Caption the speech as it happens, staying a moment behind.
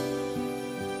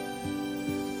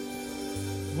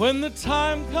When the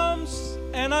time comes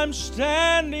and I'm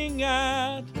standing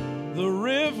at the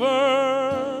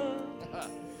river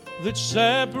that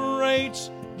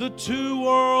separates the two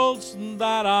worlds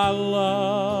that I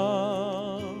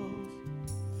love,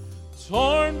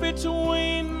 torn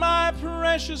between my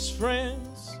precious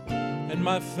friends and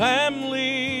my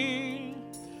family,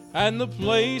 and the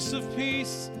place of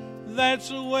peace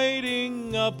that's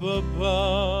waiting up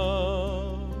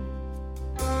above.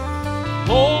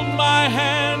 Hold my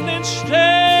hand and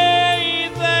stay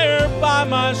there by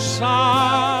my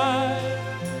side.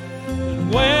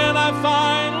 And when I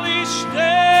finally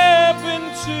step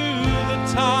into the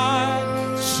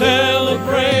tide,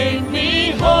 celebrate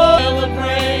me home,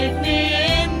 celebrate me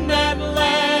in that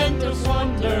land of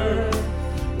wonder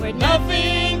where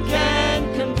nothing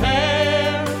can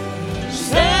compare.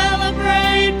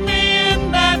 Celebrate me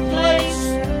in that place,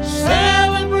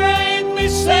 celebrate me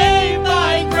saved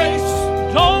by grace.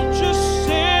 Don't just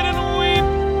sit and weep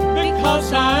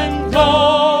because I'm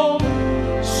gone.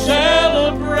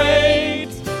 Celebrate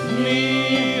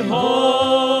me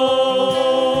home.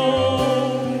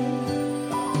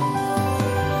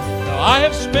 Now, I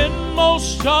have spent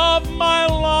most of my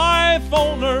life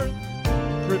on earth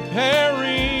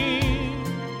preparing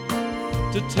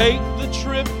to take the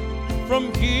trip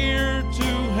from here to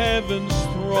heaven's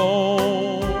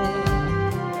throne.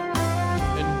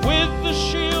 And with the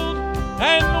shield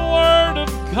and the word of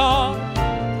God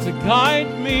to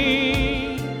guide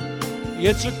me,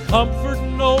 it's a comfort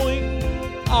knowing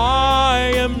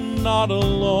I am not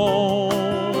alone.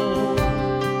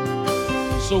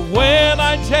 So when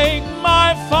I take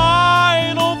my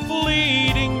final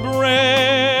fleeting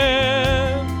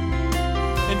breath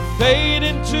and fade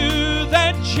into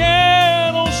that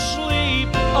gentle sleep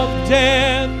of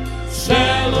death,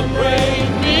 celebrate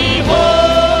me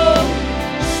home,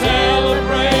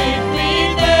 celebrate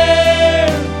me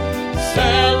there,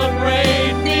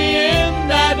 celebrate me in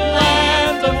that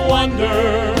land of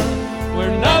wonder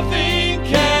where nothing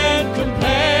can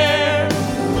compare.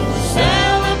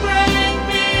 Celebrate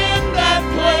me in that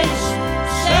place,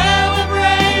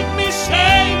 celebrate me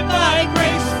saved by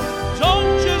grace.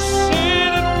 Don't just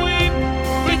sit and weep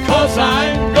because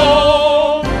I'm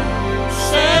gone.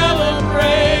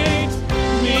 Celebrate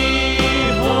me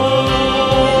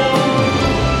home.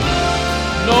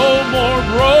 No more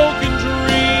broken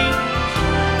dreams,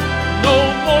 no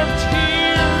more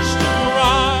tears to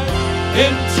cry.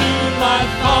 Into my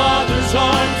Father's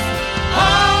arms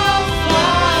I'll fly.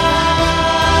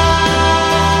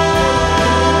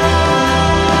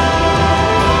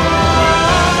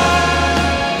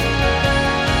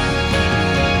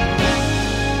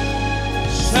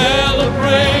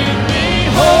 Celebrate me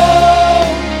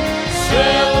home,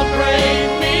 celebrate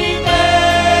me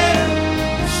there,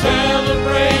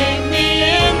 celebrate me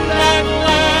in that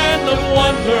land of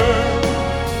wonder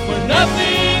where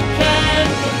nothing can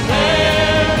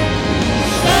compare.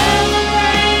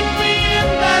 Celebrate me in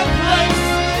that place,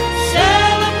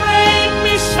 celebrate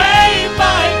me saved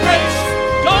by grace.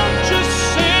 Don't just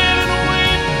sit and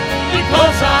weep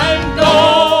because I'm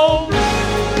gone.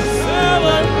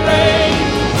 Celebrate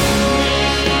me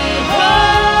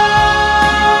home.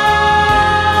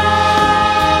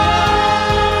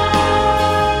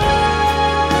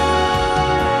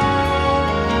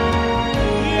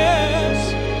 Yes,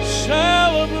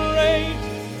 celebrate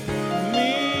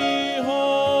me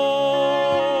home.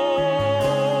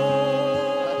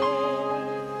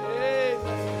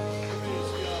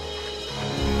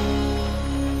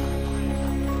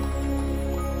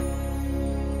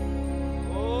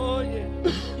 Oh, yeah.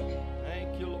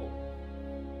 Thank you, Lord.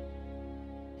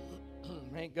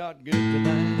 Ain't God good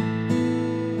tonight?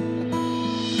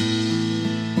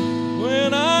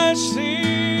 When I see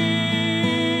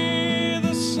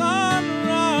the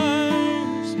sunrise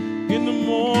in the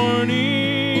morning,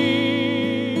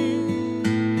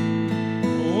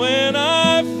 when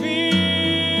I feel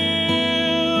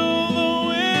the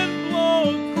wind blow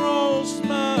across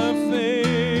my face,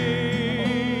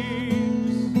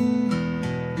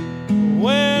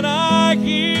 when I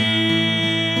hear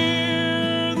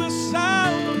the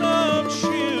sound of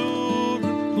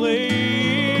children playing,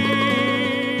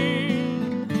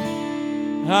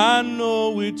 I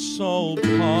know it's all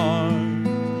part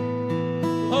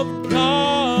of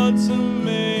God's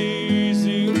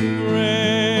amazing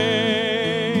grace.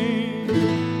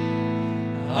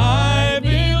 I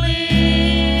believe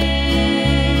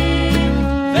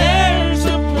there's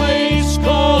a place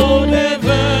called heaven.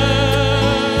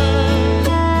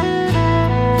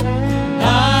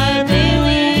 I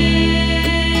believe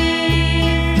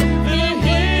that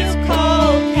it's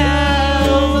called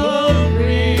Calvary.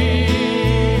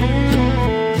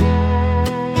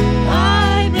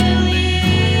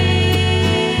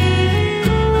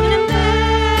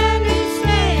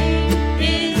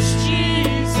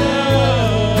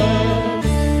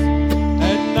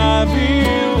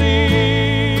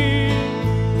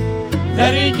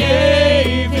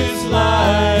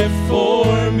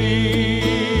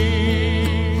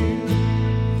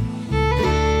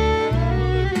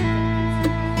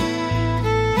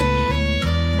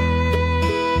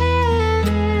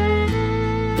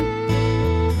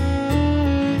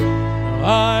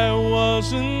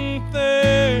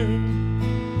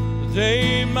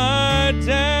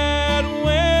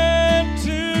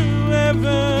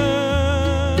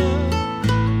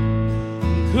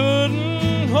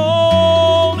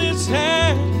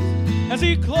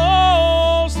 he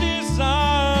closed his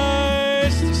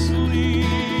eyes to sleep.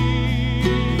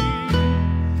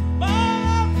 But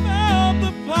I felt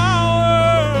the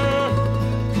power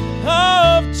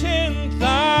of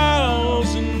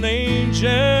 10,000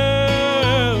 angels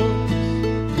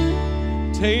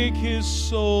take his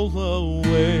soul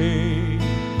away,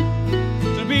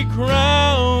 to be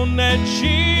crowned at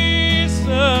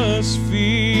Jesus'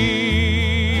 feet.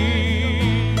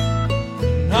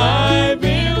 I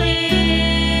believe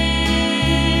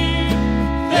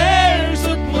there's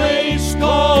a place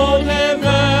called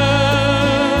heaven,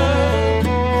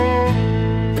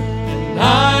 and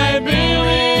I believe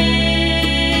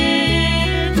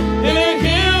in a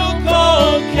hill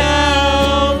called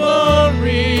Calvary,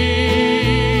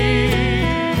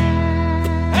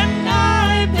 and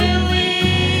I believe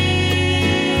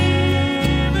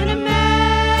in a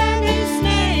man whose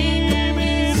name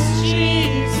is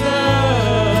Jesus,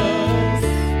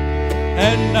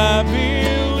 and I believe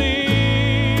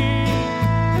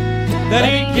that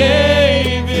he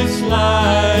gave his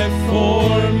life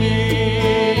for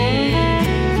me.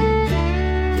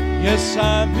 Yes,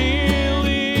 I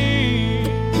believe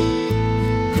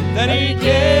that he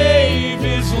gave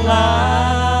his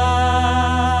life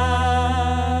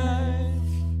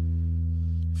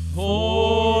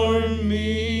for me.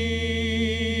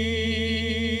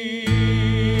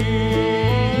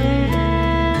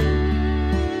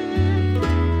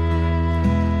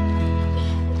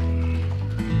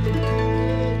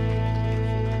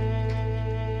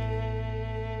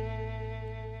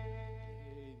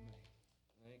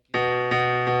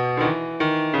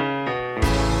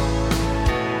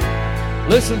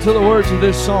 Listen to the words of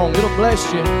this song. It'll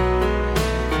bless you.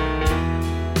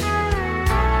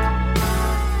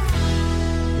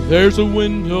 There's a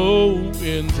window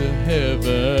into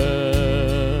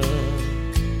heaven.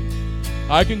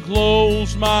 I can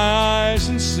close my eyes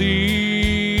and see,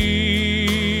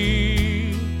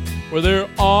 where there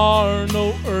are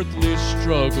no earthly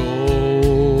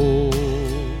struggles,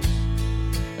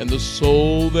 and the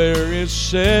soul there is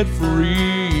set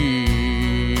free,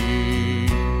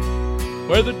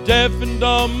 where the deaf and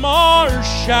dumb are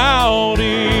shouting,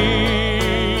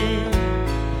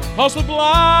 'cause the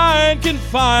blind can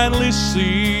finally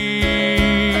see,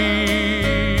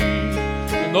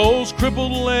 and those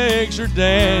crippled legs are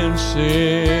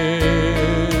dancing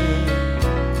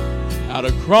out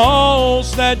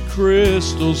across that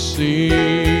crystal sea.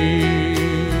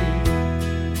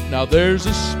 Now there's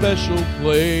a special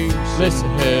place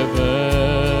in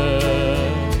heaven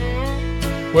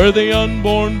where the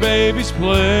unborn babies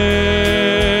play,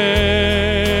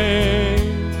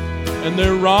 and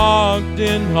they're rocked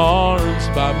in arms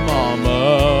by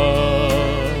mamas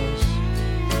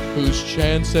whose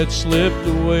chance had slipped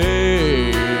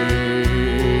away.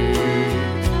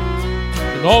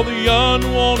 And all the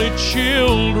unwanted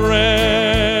children,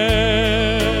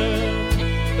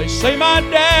 they say, my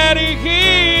daddy,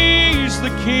 he's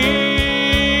the king.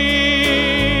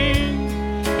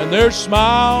 And there's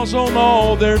smiles on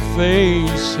all their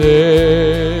faces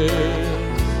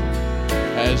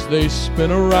as they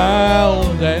spin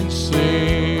around and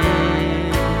sing.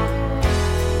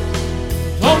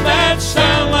 Don't that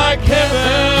sound like heaven?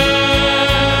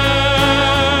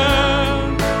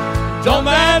 Don't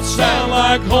that sound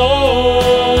like home,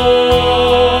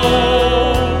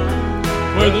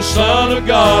 where the Son of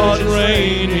God is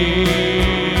reigning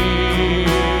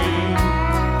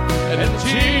and the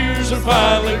tears are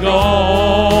finally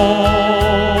gone?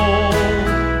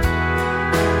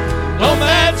 Don't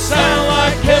that sound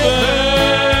like heaven?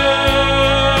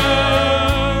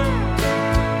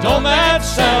 Don't that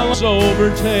sound like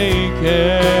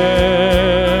overtaken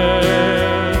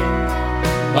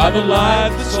by the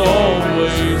light that's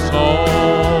always on?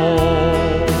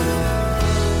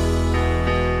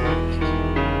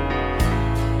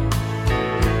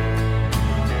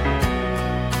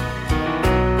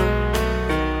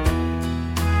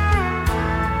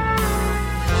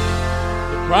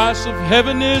 The price of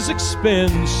heaven is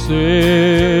expensive.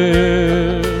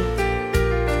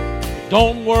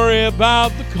 Don't worry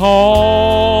about the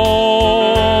cost.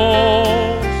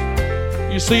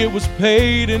 You see, it was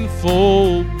paid in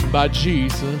full by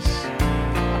Jesus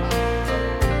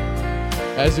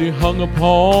as he hung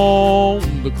upon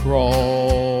the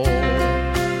cross.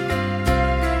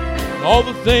 All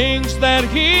the things that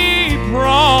he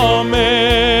promised,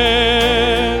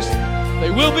 they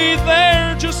will be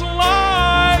there just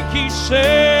like he said,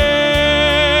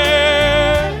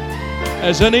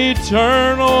 as an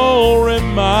eternal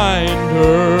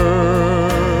reminder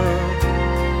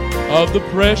of the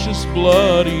precious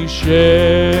blood he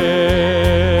shed.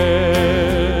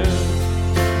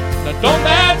 Now don't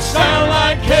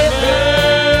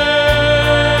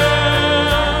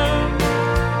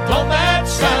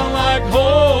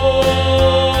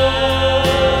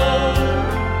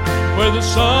where the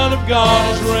Son of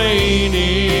God is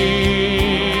reigning,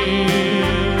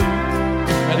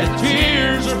 and the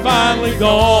tears are finally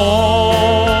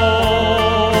gone.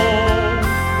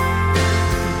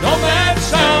 Don't that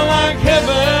sound like heaven?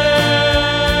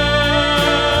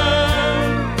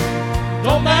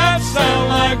 Don't that sound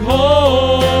like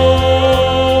home?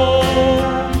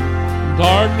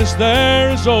 Darkness there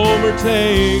is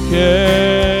overtaken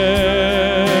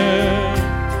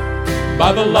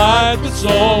by the light that's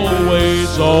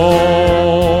always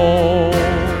on.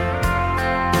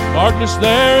 Darkness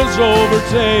there is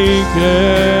overtaken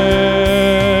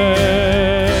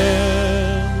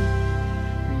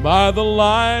by the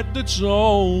light that's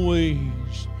always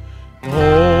on.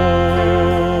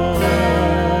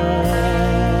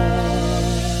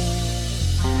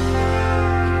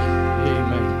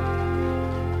 Amen.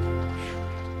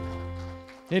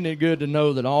 Isn't it good to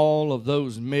know that all of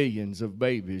those millions of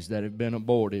babies that have been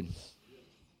aborted,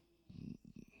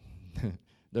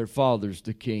 their father's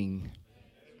the king?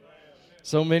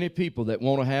 So many people that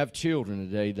want to have children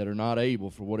today that are not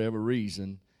able for whatever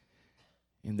reason,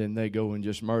 and then they go and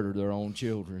just murder their own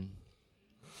children.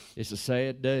 It's a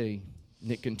sad day,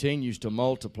 and it continues to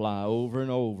multiply over and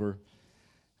over.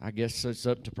 I guess it's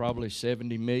up to probably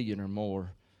 70 million or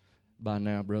more by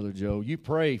now, Brother Joe. You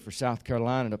pray for South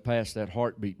Carolina to pass that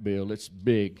heartbeat bill. It's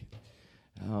big.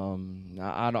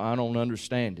 I don't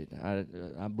understand it.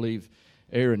 I believe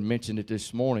Aaron mentioned it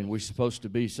this morning. We're supposed to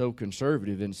be so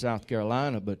conservative in South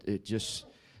Carolina, but it just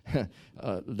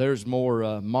there's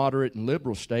more moderate and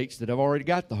liberal states that have already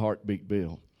got the heartbeat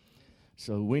bill.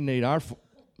 So we need our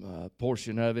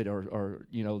portion of it, or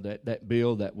you know, that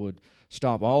bill that would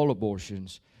stop all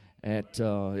abortions.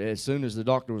 As soon as the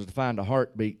doctor was to find a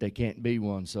heartbeat, they can't be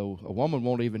one. So a woman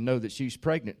won't even know that she's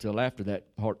pregnant till after that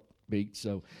heartbeat.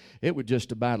 So it would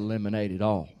just about eliminate it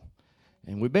all.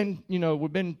 And we've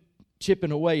been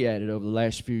chipping away at it over the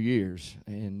last few years,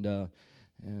 and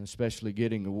especially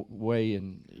getting away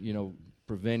and, you know,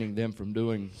 preventing them from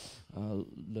doing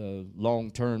the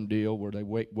long-term deal where they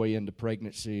way into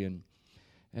pregnancy, and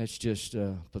that's just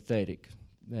pathetic.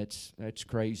 That's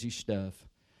crazy stuff,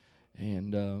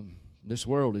 and this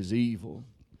world is evil.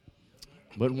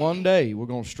 But one day we're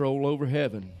going to stroll over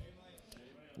heaven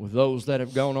with those that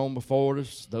have gone on before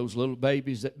us, those little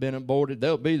babies that have been aborted.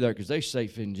 They'll be there because they're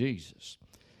safe in Jesus.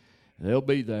 They'll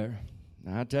be there.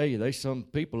 Now, I tell you, there's some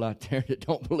people out there that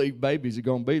don't believe babies are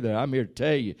going to be there. I'm here to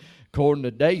tell you, according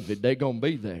to David, they're going to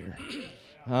be there.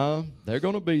 They're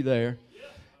going to be there.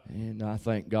 And I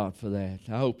thank God for that.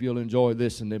 I hope you'll enjoy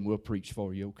this, and then we'll preach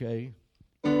for you, okay?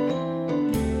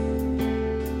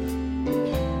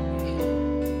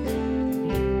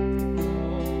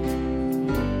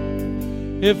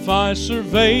 If I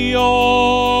survey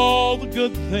all the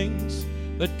good things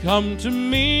that come to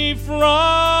me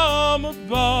from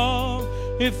above,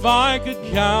 if I could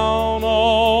count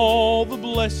all the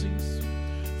blessings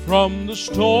from the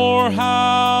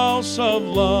storehouse of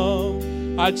love,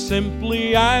 I'd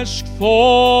simply ask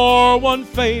for one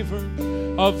favor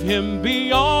of Him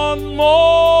beyond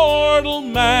mortal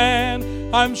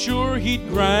man. I'm sure He'd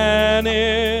grant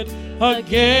it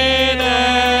again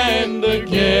and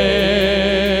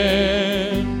again.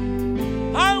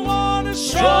 I want to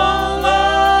stroll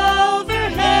over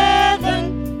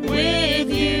heaven with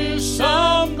you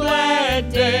some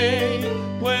glad day,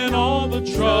 when all the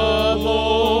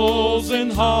troubles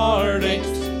and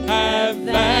heartaches have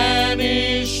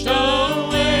vanished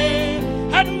away,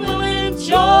 and we'll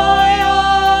enjoy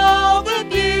all the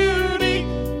beauty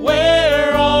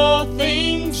where all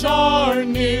things are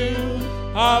new.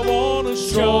 I want to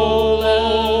stroll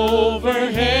over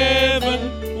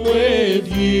heaven with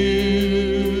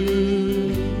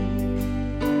you.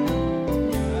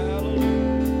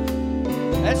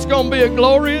 That's going to be a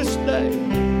glorious day.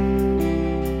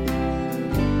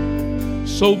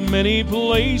 So many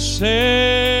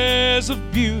places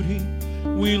of beauty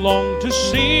we long to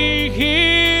see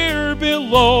here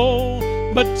below,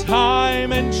 but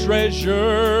time and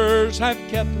treasures have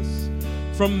kept us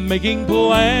from making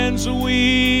plans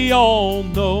we all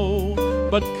know.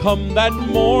 But come that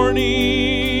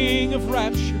morning of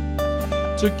rapture,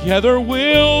 together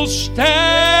we'll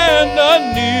stand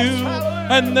anew,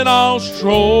 and then I'll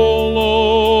stroll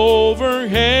over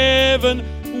heaven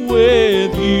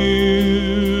with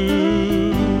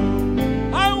you.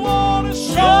 I want to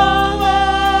stroll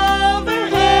over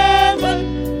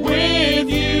heaven with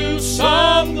you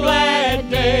some glad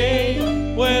day,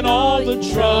 when all the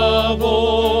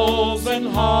troubles and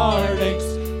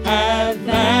heartaches have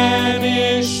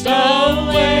vanished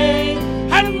away,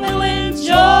 and we'll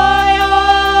enjoy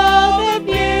all the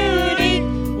beauty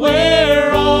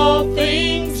where all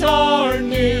things are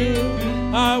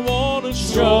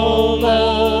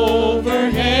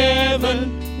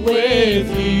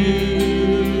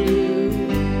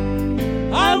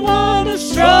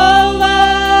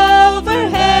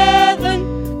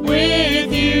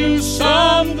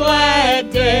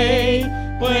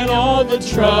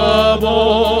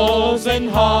troubles and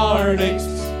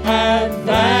heartaches have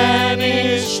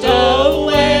vanished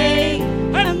away,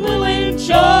 and we'll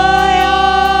enjoy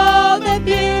all the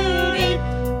beauty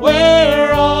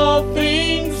where all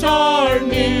things are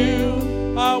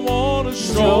new. I want to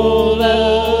stroll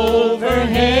over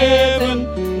heaven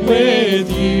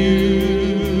with you.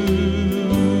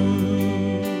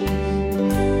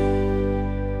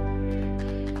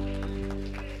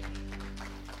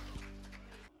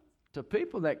 To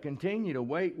people that continue to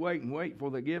wait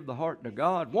before they give the heart to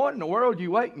God, what in the world are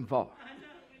you waiting for?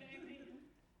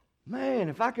 Man,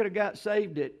 if I could have got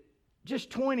saved at just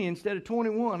 20 instead of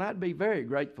 21, I'd be very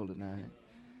grateful tonight.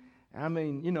 I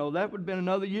mean, you know, that would have been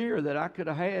another year that I could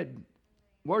have had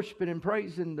worshiping and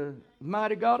praising the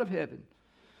mighty God of heaven.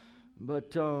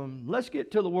 But let's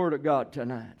get to the Word of God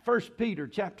tonight. 1 Peter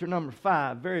chapter number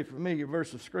 5, very familiar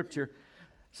verse of Scripture.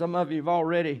 Some of you have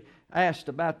already asked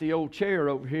about the old chair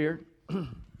over here.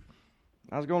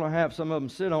 I was going to have some of them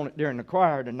sit on it during the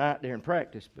choir tonight during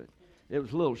practice, but it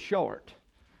was a little short.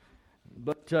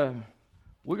 But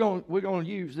we're going to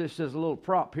use this as a little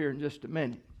prop here in just a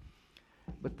minute.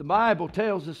 But the Bible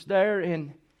tells us there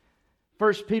in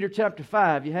 1 Peter chapter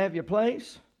 5, you have your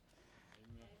place?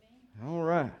 All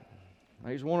right.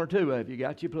 There's one or two of you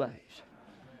got your place.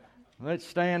 Let's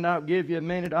stand. I'll give you a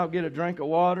minute. I'll get a drink of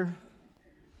water.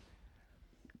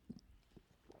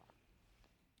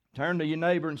 Turn to your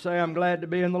neighbor and say, I'm glad to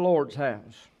be in the Lord's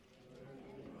house.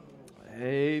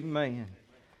 Amen.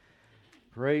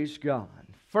 Praise God.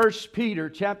 1 Peter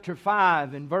chapter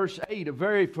 5 and verse 8, a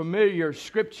very familiar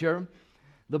scripture.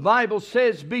 The Bible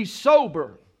says, be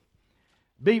sober,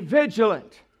 be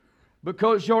vigilant,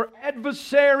 because your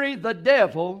adversary, the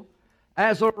devil,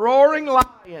 as a roaring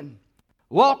lion,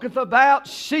 walketh about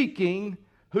seeking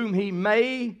whom he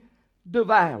may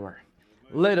devour.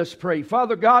 Let us pray.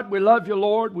 Father God, we love you,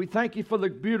 Lord. We thank you for the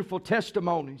beautiful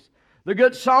testimonies, the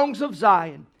good songs of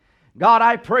Zion. God,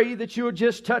 I pray that you would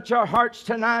just touch our hearts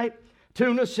tonight,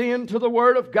 tune us in to the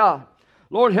Word of God.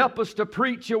 Lord, help us to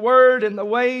preach your Word in the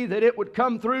way that it would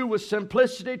come through with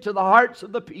simplicity to the hearts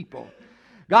of the people.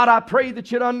 God, I pray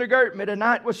that you'd undergird me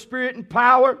tonight with spirit and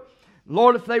power.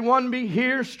 Lord, if they one be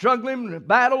here struggling and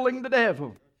battling the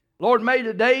devil, Lord, may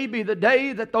today be the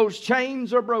day that those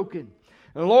chains are broken.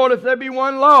 And Lord, if there be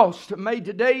one lost, may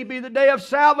today be the day of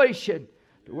salvation,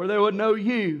 to where they would know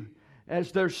you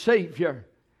as their Savior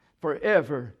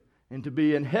forever, and to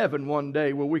be in heaven one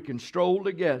day where we can stroll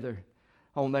together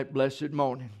on that blessed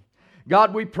morning.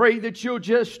 God, we pray that you'll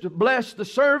just bless the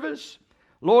service.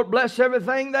 Lord, bless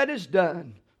everything that is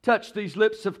done. Touch these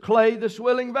lips of clay, this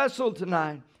willing vessel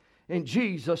tonight. In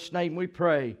Jesus' name we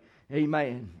pray.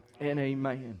 Amen and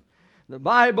amen. The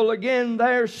Bible again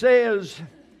there says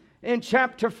in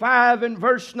chapter 5 and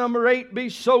verse number 8, be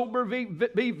sober,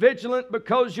 be vigilant,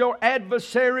 because your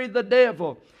adversary the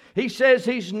devil, he says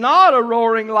he's not a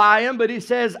roaring lion, but he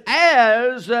says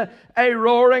as a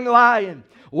roaring lion,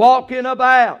 walking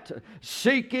about,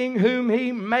 seeking whom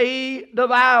he may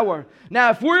devour.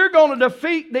 Now, if we're going to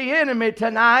defeat the enemy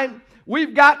tonight,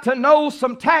 we've got to know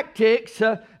some tactics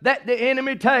that the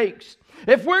enemy takes.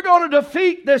 If we're going to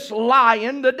defeat this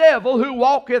lion, the devil, who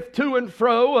walketh to and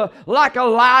fro like a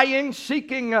lion,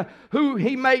 seeking who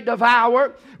he may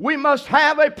devour, we must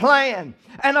have a plan.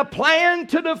 And a plan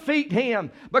to defeat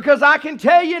him. Because I can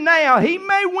tell you now, he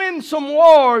may win some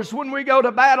wars when we go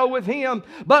to battle with him,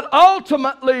 but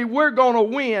ultimately we're going to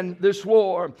win this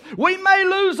war. We may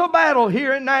lose a battle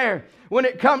here and there when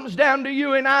it comes down to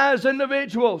you and I as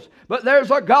individuals. But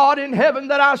there's a God in heaven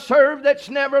that I serve that's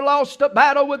never lost a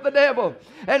battle with the devil.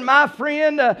 And my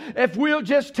friend, if we'll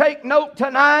just take note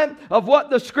tonight of what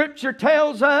the Scripture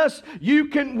tells us, you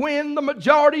can win the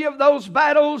majority of those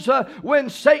battles when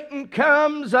Satan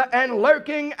comes and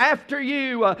lurking after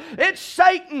you. It's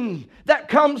Satan that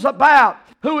comes about,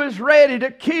 who is ready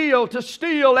to kill, to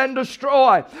steal, and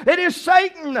destroy. It is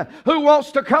Satan who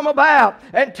wants to come about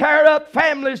and tear up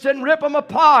families and rip them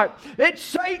apart. It's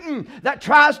Satan that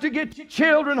tries to get your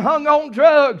children hung on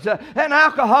drugs and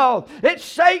alcohol. It's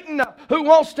Satan who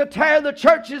wants to tear the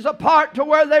churches apart to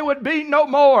where they would be no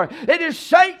more. It is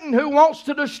Satan who wants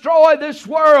to destroy this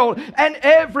world and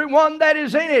everyone that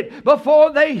is in it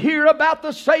before they hear about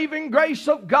the saving grace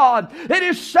of God. It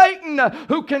is Satan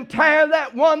who can tear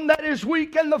that one that is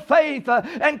weak in the faith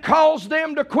and cause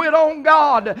them to quit on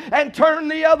God and turn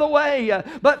the other way.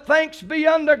 But thanks be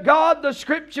unto God, the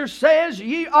Scripture says,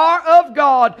 ye are of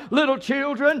God, little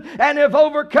children, and have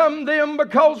overcome them,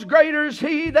 because greater is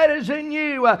He that is in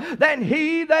you than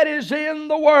he that is in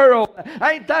the world.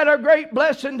 Ain't that a great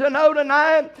blessing to know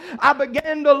tonight? I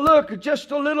began to look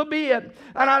just a little bit,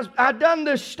 and I done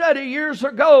this study years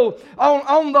ago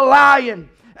on the lion.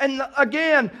 And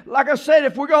again, like I said,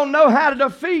 if we're going to know how to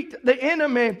defeat the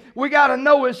enemy, we got to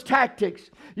know his tactics.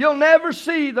 You'll never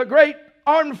see the great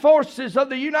armed forces of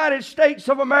the United States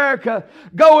of America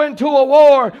go into a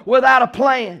war without a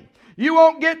plan. You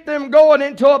won't get them going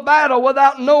into a battle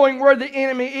without knowing where the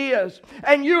enemy is.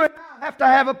 And you and I have to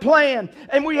have a plan.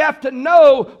 And we have to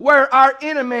know where our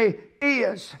enemy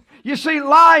is. You see,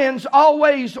 lions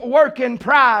always work in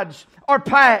prides or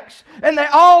packs. And they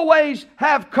always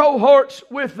have cohorts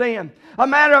with them. A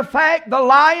matter of fact, the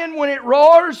lion, when it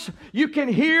roars, you can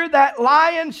hear that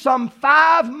lion some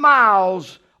 5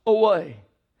 miles away.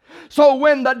 So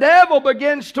when the devil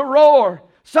begins to roar,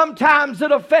 sometimes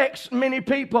it affects many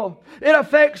people. It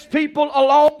affects people a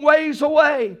long ways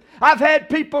away. I've had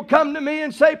people come to me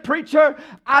and say, "Preacher,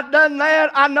 I done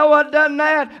that. I know I done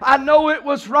that. I know it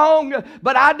was wrong,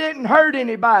 but I didn't hurt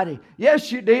anybody."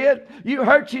 Yes, you did. You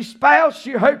hurt your spouse.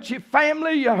 You hurt your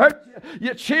family. You hurt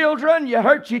your children. You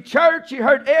hurt your church. You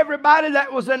hurt everybody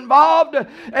that was involved.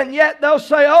 And yet they'll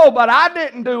say, "Oh, but I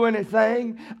didn't do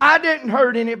anything. I didn't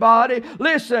hurt anybody."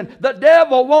 Listen, the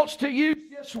devil wants to use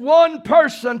just one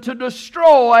person to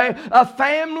destroy a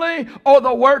family or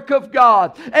the work of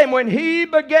God. And when he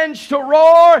begins to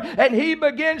roar and he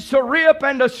begins to rip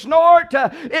and to snort,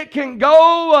 it can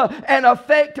go and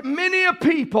affect many a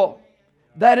people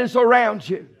that is around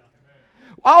you.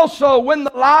 Also, when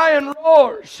the lion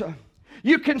roars,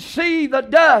 you can see the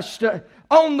dust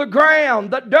on the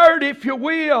ground, the dirt, if you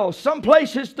will. Some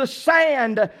places the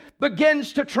sand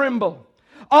begins to tremble.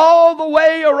 All the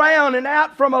way around and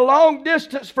out from a long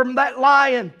distance from that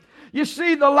lion. You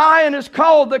see, the lion is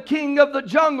called the king of the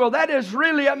jungle. That is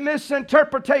really a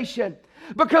misinterpretation,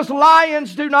 because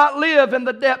lions do not live in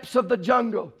the depths of the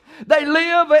jungle. They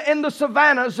live in the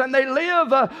savannas, and they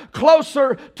live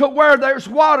closer to where there's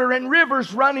water and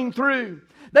rivers running through.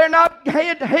 They're not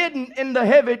hidden in the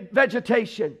heavy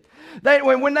vegetation.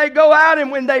 When they go out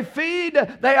and when they feed,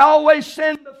 they always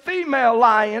send the female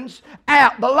lions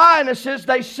out. The lionesses,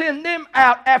 they send them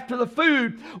out after the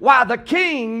food. While the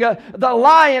king, the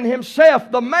lion himself,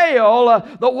 the male,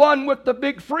 the one with the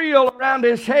big frill around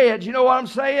his head, you know what I'm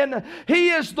saying? He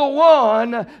is the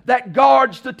one that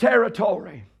guards the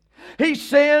territory. He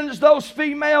sends those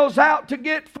females out to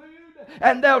get food,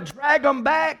 and they'll drag them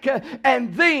back,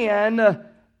 and then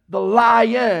the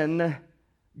lion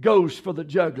goes for the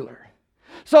jugular.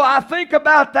 So I think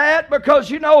about that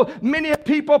because, you know, many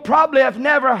people probably have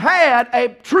never had a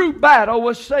true battle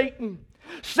with Satan.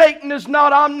 Satan is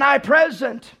not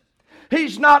omnipresent.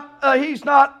 He's not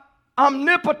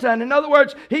omnipotent. In other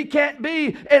words, he can't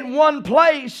be in one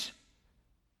place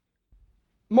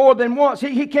more than once.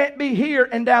 He can't be here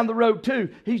and down the road too.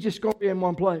 He's just going to be in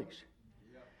one place.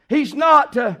 He's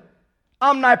not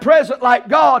omnipresent like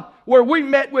God, where we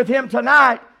met with him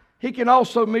tonight. He can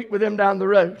also meet with him down the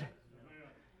road.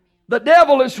 The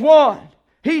devil is one.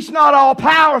 He's not all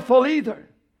powerful either.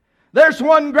 There's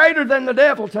one greater than the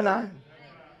devil tonight,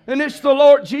 and it's the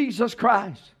Lord Jesus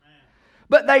Christ.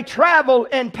 But they travel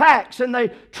in packs and they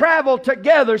travel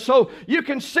together. So you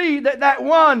can see that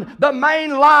one, the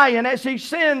main lion, as he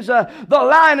sends the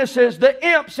lionesses, the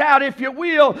imps out, if you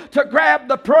will, to grab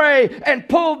the prey and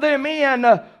pull them in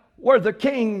where the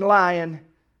king lion,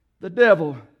 the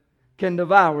devil, can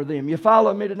devour them. You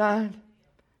following me tonight?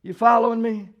 You following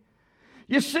me?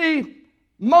 You see,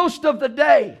 most of the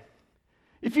day,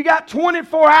 if you got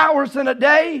 24 hours in a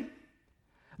day,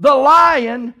 the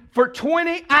lion for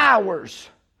 20 hours,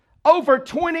 over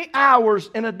 20 hours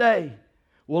in a day,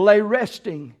 will lay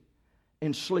resting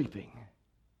and sleeping.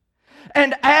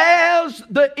 And as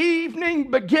the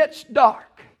evening gets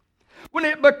dark, when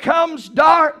it becomes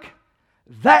dark,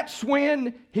 that's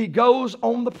when he goes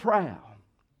on the prowl.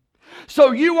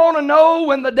 So you want to know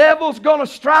when the devil's going to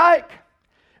strike?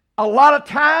 A lot of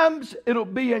times it'll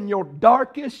be in your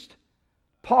darkest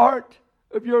part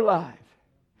of your life.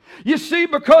 You see,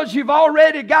 because you've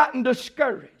already gotten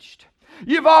discouraged.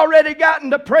 You've already gotten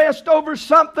depressed over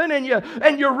something, and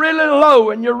you're really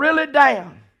low and you're really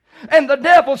down. And the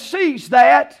devil sees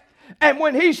that, and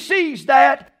when he sees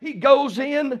that, he goes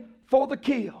in for the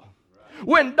kill.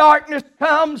 When darkness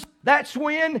comes, that's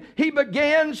when he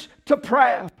begins to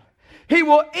prowl. He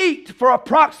will eat for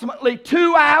approximately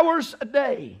 2 hours a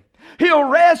day. He'll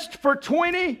rest for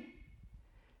 20,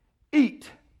 eat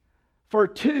for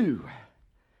 2,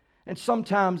 and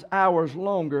sometimes hours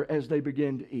longer as they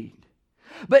begin to eat.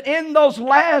 But in those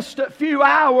last few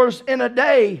hours in a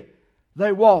day,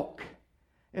 they walk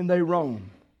and they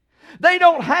roam. They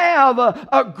don't have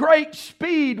a great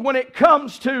speed when it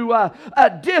comes to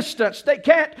a distance. They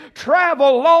can't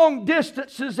travel long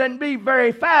distances and be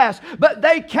very fast, but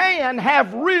they can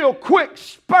have real quick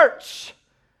spurts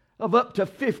of up to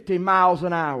 50 miles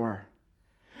an hour.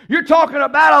 You're talking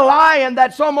about a lion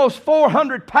that's almost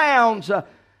 400 pounds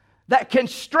that can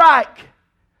strike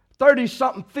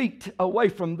 30-something feet away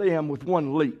from them with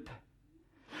one leap.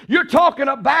 You're talking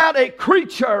about a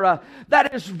creature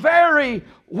that is very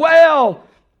well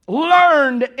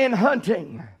learned in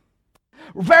hunting,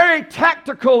 very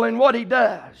tactical in what he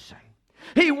does.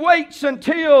 He waits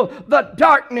until the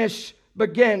darkness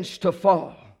begins to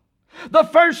fall. The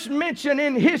first mention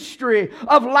in history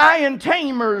of lion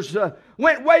tamers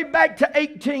went way back to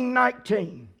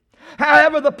 1819.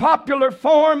 However, the popular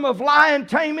form of lion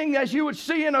taming, as you would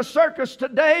see in a circus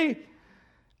today,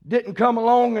 didn't come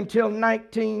along until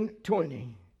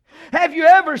 1920. Have you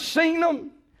ever seen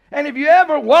them? And have you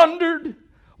ever wondered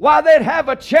why they'd have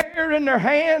a chair in their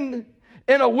hand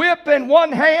and a whip in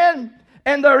one hand,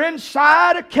 and they're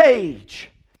inside a cage?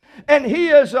 And he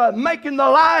is making the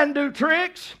lion do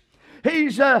tricks.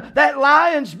 That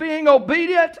lion's being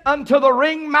obedient unto the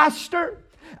ringmaster.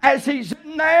 As he's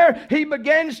in there, he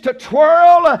begins to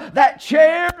twirl that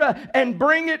chair and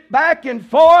bring it back and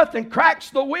forth and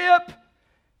cracks the whip.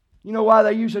 You know why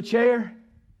they use a chair?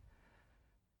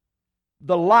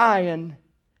 The lion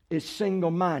is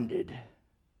single-minded.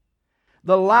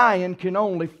 The lion can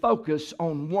only focus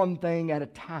on one thing at a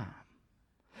time.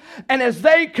 And as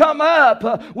they come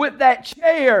up with that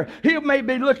chair, he may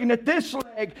be looking at this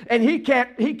leg, and he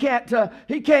can't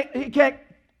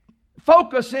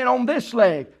focus in on this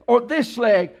leg or this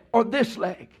leg or this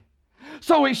leg.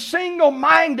 So he's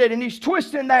single-minded, and he's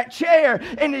twisting that chair,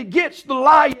 and he gets the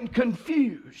lion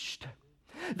confused.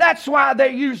 That's why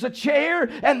they use a chair,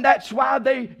 and that's why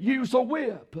they use a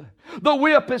whip. The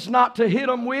whip is not to hit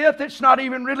him with. It's not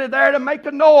even really there to make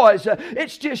a noise.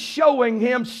 It's just showing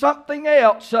him something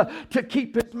else to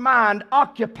keep his mind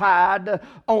occupied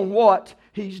on what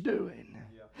he's doing.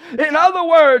 In other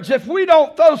words, if we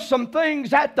don't throw some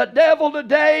things at the devil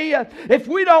today, if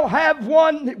we don't have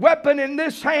one weapon in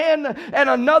this hand and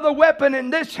another weapon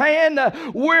in this hand,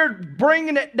 we're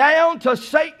bringing it down to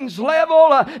Satan's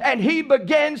level, and he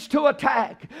begins to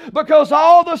attack. Because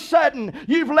all of a sudden,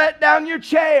 you've let down your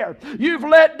chair, you've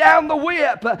let down the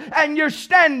whip, and you're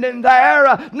standing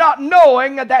there not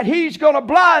knowing that he's going to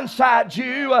blindside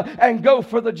you and go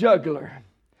for the jugular.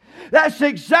 That's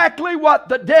exactly what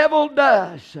the devil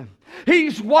does.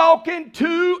 He's walking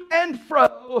to and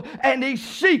fro, and he's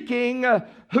seeking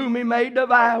whom he may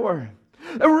devour.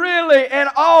 Really, in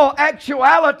all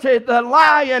actuality, the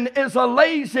lion is a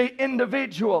lazy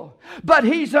individual, but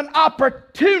he's an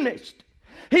opportunist.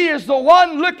 He is the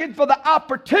one looking for the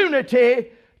opportunity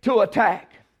to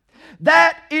attack.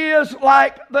 That is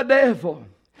like the devil.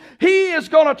 He is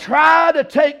going to try to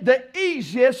take the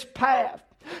easiest path.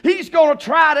 He's going to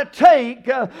try to take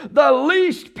the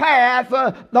least path,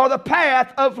 or the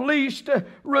path of least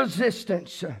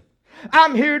resistance.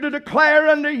 I'm here to declare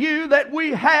unto you that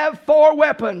we have 4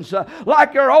 weapons,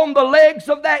 like are on the legs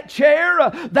of that chair,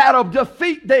 that'll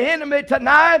defeat the enemy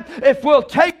tonight if we'll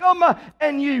take them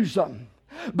and use them.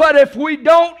 But if we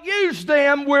don't use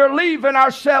them, we're leaving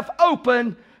ourselves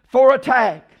open for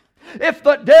attack. If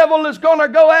the devil is going to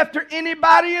go after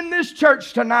anybody in this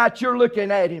church tonight, you're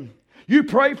looking at him. You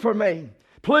pray for me.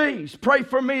 Please pray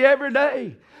for me every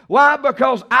day. Why?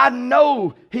 Because I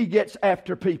know he gets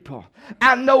after people.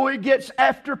 I know he gets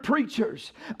after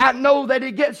preachers. I know that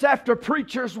he gets after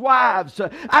preachers' wives.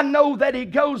 I know that he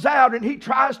goes out and he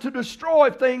tries to destroy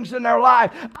things in their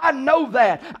life. I know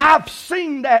that. I've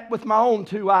seen that with my own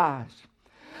 2 eyes.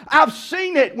 I've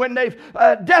seen it when they've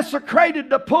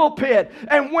desecrated the pulpit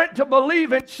and went to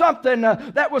believe in something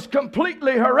that was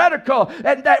completely heretical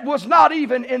and that was not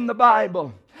even in the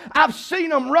Bible. I've seen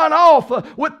them run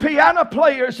off with piano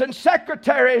players and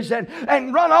secretaries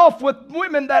and run off with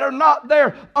women that are not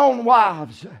their own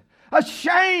wives. A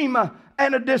shame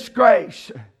and a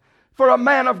disgrace for a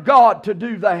man of God to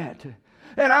do that.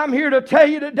 And I'm here to tell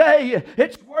you today,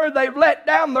 it's where they've let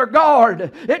down their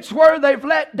guard. It's where they've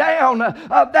let down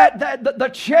the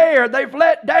chair. They've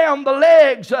let down the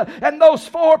legs and those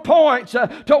 4 points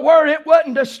to where it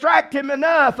wouldn't distract him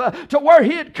enough to where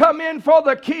he'd come in for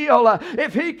the kill.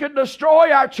 If he could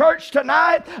destroy our church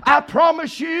tonight, I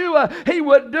promise you he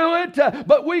would do it.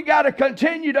 But we got to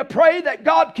continue to pray that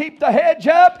God keep the hedge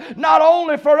up, not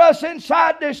only for us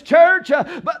inside this church,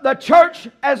 but the church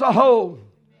as a whole.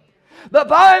 The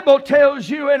Bible tells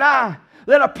you and I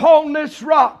that upon this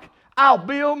rock I'll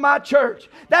build my church.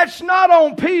 That's not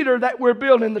on Peter that we're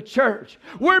building the church.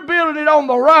 We're building it on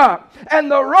the rock.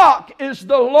 And the rock is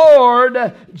the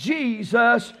Lord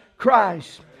Jesus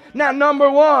Christ. Now, number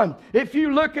one, if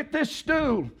you look at this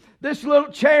stool, this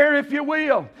little chair, if you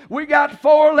will, we got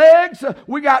 4 legs.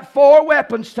 We got 4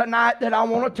 weapons tonight that I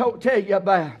want to tell you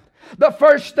about. The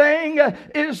first thing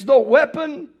is the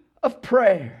weapon of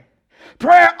prayer.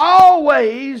 Prayer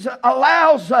always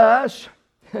allows us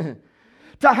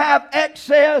to have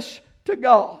access to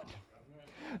God.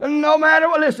 No matter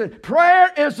what, listen,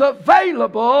 prayer is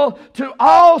available to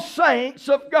all saints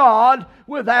of God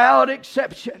without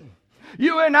exception.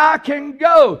 You and I can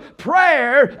go.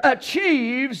 Prayer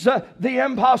achieves the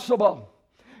impossible.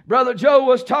 Brother Joe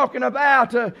was talking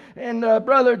about, and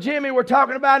Brother Jimmy were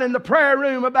talking about in the prayer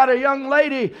room about a young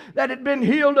lady that had been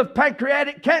healed of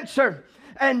pancreatic cancer.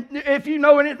 And if you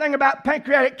know anything about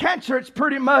pancreatic cancer, it's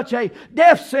pretty much a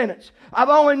death sentence. I've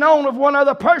only known of one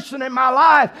other person in my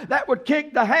life that would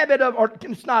kick the habit of, or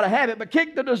it's not a habit, but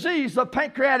kick the disease of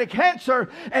pancreatic cancer,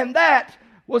 and that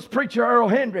was Preacher Earl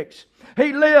Hendricks.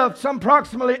 He lived some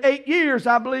approximately 8 years,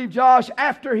 I believe, Josh,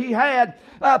 after he had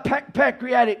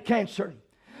pancreatic cancer.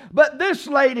 But this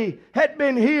lady had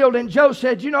been healed, and Joe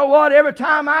said, you know what, every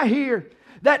time I hear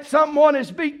that someone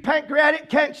has beat pancreatic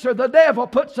cancer, the devil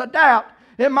puts a doubt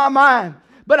in my mind.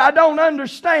 But I don't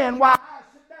understand why I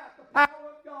should doubt the power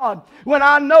of God when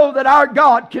I know that our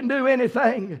God can do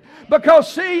anything.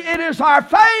 Because see, it is our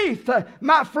faith,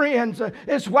 my friends,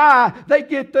 is why they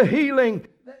get the healing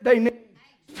that they need.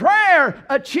 Prayer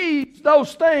achieves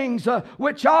those things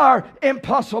which are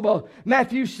impossible.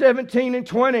 Matthew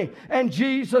 17:20. And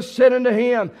Jesus said unto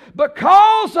him,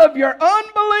 because of your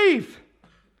unbelief,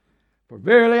 for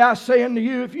verily I say unto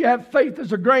you, if you have faith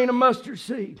as a grain of mustard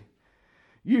seed,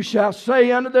 you shall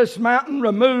say unto this mountain,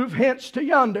 remove hence to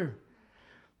yonder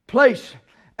place,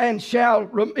 and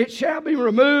it shall be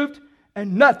removed,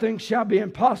 and nothing shall be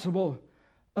impossible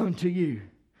unto you.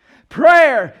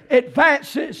 Prayer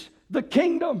advances the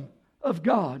kingdom of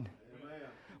God. Amen.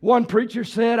 One preacher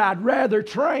said, I'd rather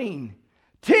train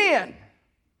 10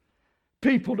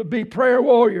 people to be prayer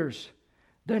warriors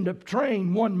than to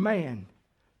train one man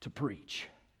to preach.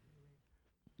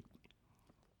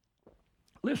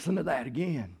 Listen to that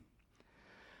again.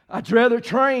 I'd rather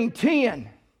train 10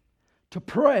 to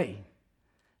pray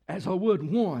as I would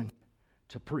one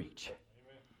to preach.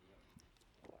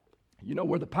 Amen. You know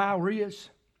where the power is?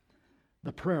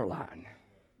 The prayer line.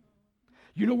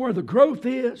 You know where the growth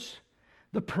is?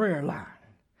 The prayer line.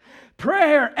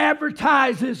 Prayer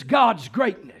advertises God's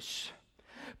greatness.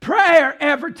 Prayer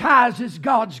advertises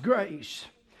God's grace.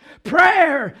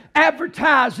 Prayer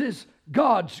advertises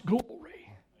God's glory.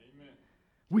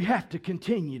 We have to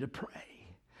continue to pray.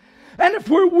 And if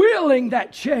we're willing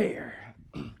that chair,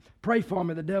 pray for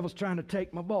me, the devil's trying to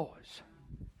take my voice.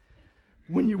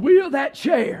 When you wheel that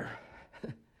chair,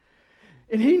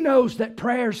 and he knows that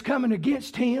prayer's coming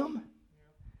against him,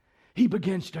 he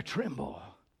begins to tremble.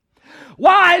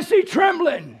 Why is he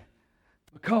trembling?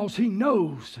 Because he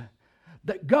knows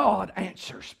that God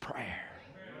answers prayer.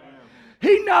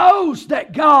 He knows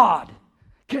that God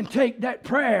can take that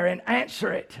prayer and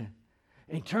answer it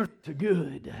and turn it to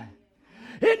good.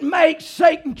 It makes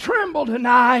Satan tremble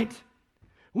tonight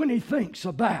when he thinks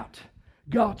about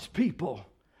God's people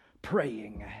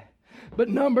praying. But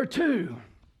number 2,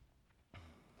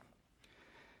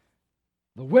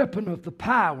 the weapon of the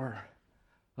power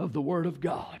of the Word of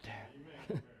God.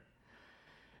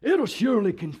 It'll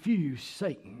surely confuse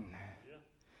Satan.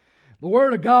 The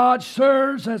Word of God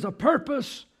serves as a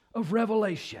purpose of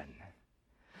revelation.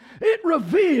 It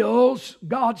reveals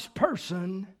God's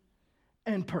person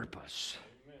and purpose.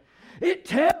 It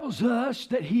tells us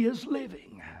that He is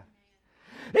living.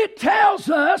 It tells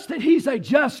us that He's a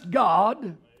just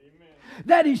God,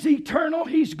 that He's eternal,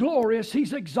 He's glorious,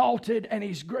 He's exalted, and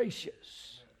He's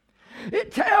gracious.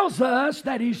 It tells us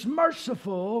that He's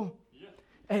merciful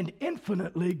and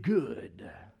infinitely good.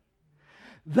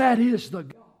 That is the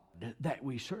God that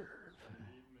we serve.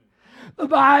 The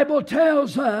Bible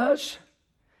tells us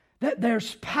that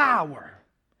there's power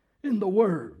in the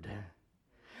Word,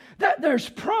 that there's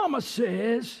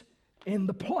promises in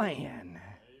the plan.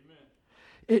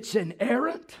 It's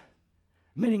inerrant,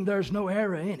 meaning there's no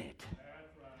error in it.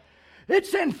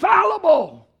 It's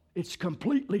infallible. It's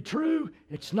completely true.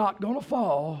 It's not going to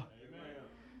fall.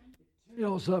 It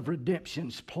tells of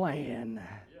redemption's plan.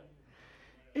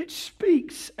 It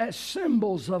speaks as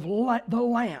symbols of the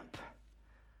lamp,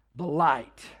 the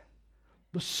light,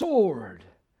 the sword,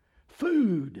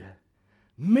 food,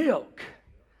 milk,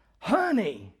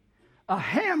 honey, a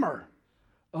hammer,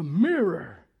 a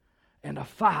mirror, and a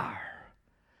fire.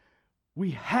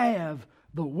 we have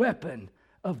the weapon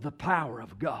of the power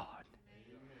of God.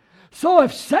 So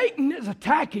if Satan is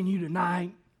attacking you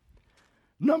tonight,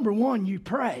 number one, you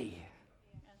pray.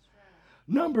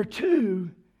 Number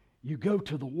two, you go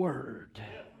to the Word.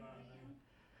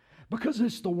 Because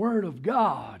it's the Word of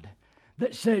God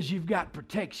that says you've got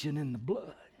protection in the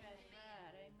blood.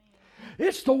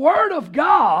 It's the Word of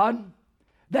God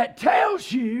that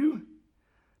tells you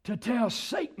to tell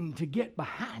Satan to get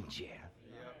behind you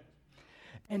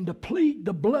and to plead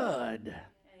the blood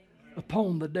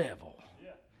upon the devil.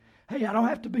 Hey, I don't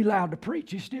have to be loud to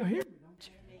preach. You still hear me, don't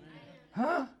you?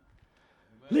 Huh?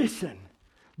 Listen,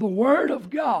 the Word of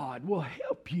God will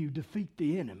help you defeat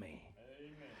the enemy.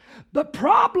 The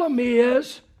problem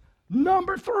is,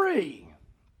 number three,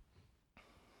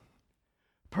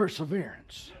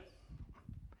 perseverance.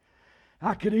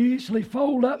 I could easily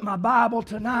fold up my Bible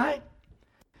tonight.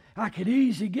 I could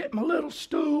easily get my little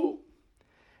stool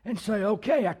and say,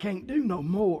 okay, I can't do no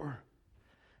more.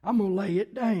 I'm going to lay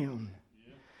it down.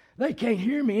 They can't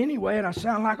hear me anyway, and I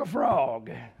sound like a frog.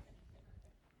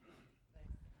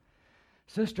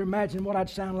 Sister, imagine what I'd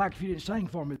sound like if you didn't sing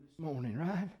for me this morning,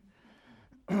 right?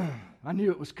 I knew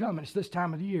it was coming. It's this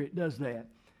time of the year it does that.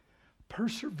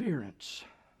 Perseverance.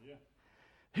 Yeah.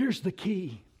 Here's the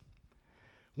key.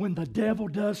 When the devil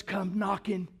does come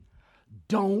knocking,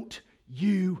 don't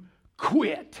you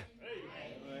quit.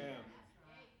 Amen.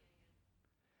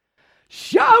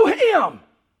 Show him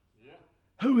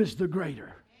who is the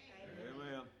greater.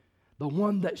 Amen. The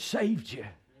one that saved you.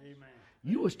 Amen.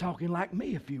 You was talking like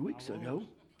me a few weeks ago. Amen.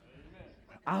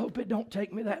 I hope it don't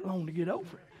take me that long to get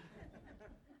over it.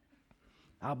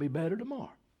 I'll be better tomorrow.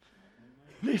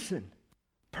 Listen,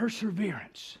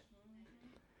 perseverance.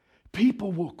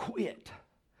 People will quit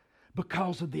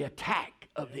because of the attack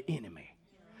of the enemy.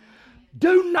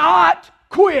 Do not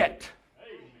quit.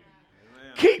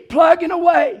 Amen. Keep plugging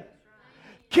away.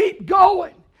 Keep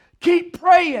going. Keep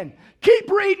praying. Keep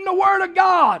reading the Word of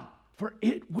God, for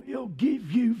it will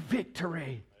give you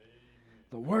victory.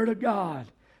 The Word of God.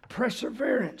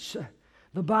 Perseverance.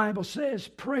 The Bible says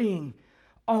praying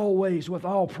always with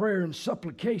all prayer and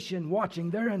supplication, watching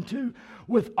thereunto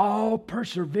with all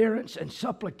perseverance and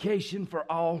supplication for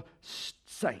all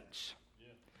saints.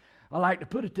 I like to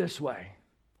put it this way.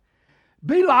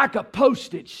 Be like a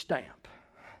postage stamp.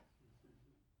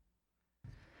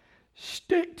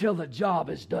 Stick till the job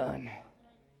is done.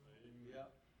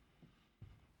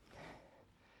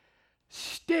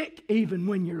 Stick even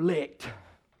when you're licked.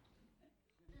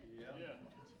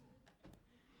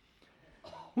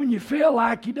 When you feel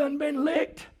like you done been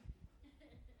licked,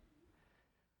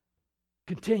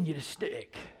 continue to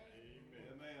stick.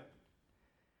 Amen.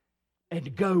 And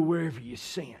to go wherever you're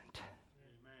sent.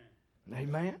 Amen.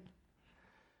 Amen.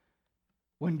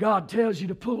 When God tells you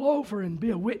to pull over and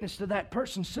be a witness to that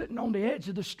person sitting on the edge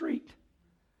of the street,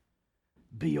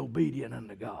 be obedient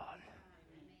unto God.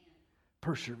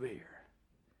 Persevere.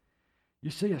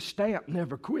 You see, a stamp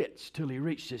never quits till he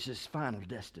reaches his final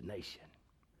destination.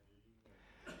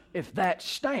 If that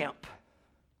stamp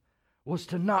was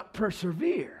to not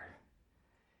persevere,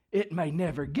 it may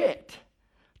never get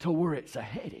to where it's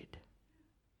headed.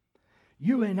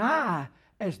 You and I,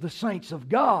 as the saints of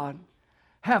God,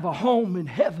 have a home in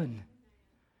heaven.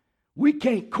 We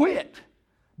can't quit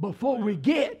before we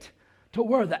get to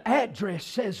where the address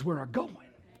says we're going.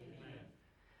 Amen.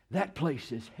 That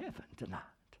place is heaven tonight.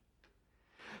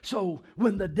 So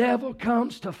when the devil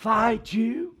comes to fight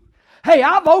you, hey,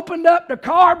 I've opened up the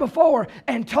car before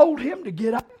and told him to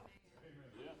get up.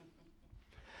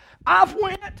 I've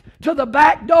went to the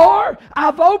back door.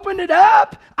 I've opened it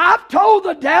up. I've told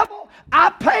the devil, I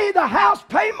pay the house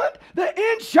payment, the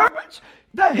insurance,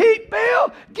 the heat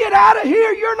bill. Get out of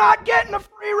here. You're not getting a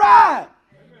free ride.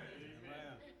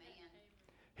 Amen.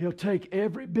 He'll take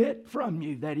every bit from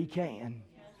you that he can.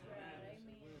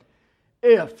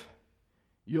 If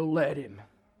you'll let him.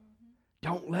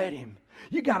 Don't let him.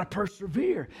 You got to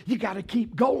persevere. You got to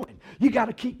keep going. You got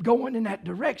to keep going in that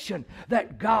direction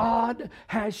that God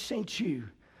has sent you.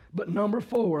 But number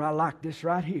 4, I like this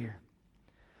right here.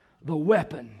 The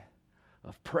weapon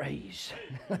of praise.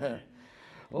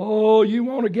 Oh, you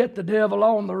want to get the devil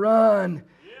on the run.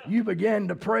 You begin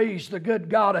to praise the good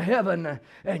God of heaven,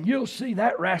 and you'll see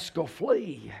that rascal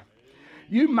flee.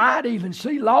 You might even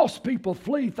see lost people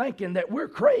flee thinking that we're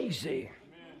crazy.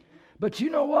 But you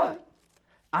know what?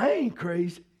 I ain't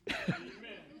crazy.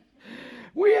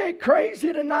 We ain't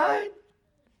crazy tonight.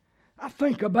 I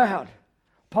think about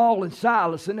Paul and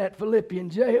Silas in that Philippian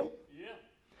jail. Yeah.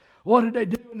 What did they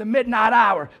do in the midnight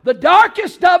hour? The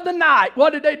darkest of the night.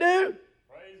 What did they do?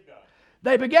 Praise God.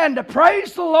 They began to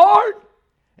praise the Lord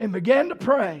and began to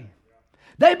pray.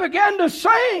 They began to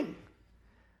sing.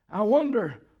 I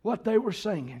wonder what they were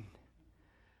singing.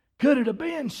 Could it have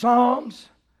been Psalms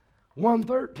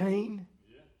 113?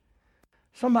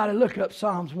 Somebody look up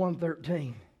Psalms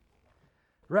 113.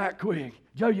 Right quick.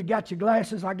 Joe, you got your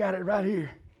glasses? I got it right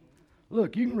here.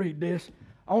 Look, you can read this.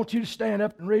 I want you to stand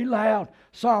up and read loud.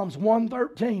 Psalms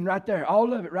 113 right there.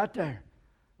 All of it right there.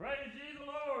 Praise ye the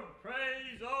Lord.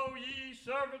 Praise, O ye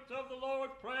servants of the Lord.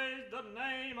 Praise the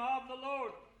name of the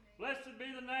Lord. Blessed be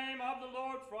the name of the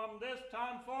Lord from this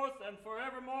time forth and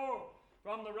forevermore.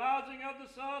 From the rising of the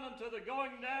sun unto the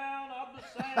going down of the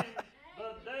same,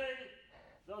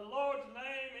 the Lord's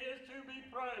name is to be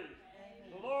praised.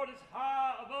 The Lord is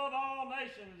high above all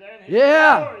nations, and his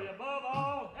glory above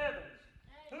all heavens.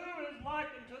 Who is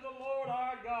likened to the Lord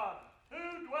our God?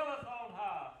 Who dwelleth on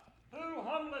high? Who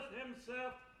humbleth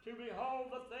himself to behold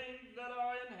the things that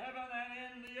are in heaven and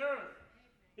in the earth?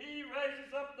 He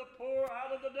raises up the poor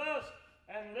out of the dust,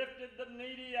 and lifted the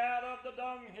needy out of the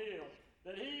dunghill,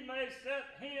 that he may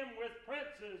set him with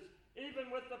princes,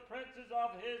 even with the princes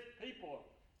of his people.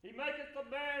 He maketh the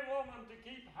barren woman to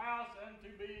keep house, and to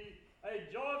be a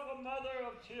joyful mother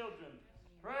of children.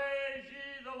 Praise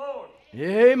ye the Lord.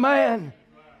 Amen.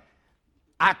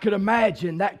 I could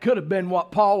imagine that could have been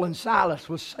what Paul and Silas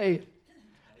was saying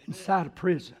inside of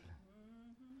prison.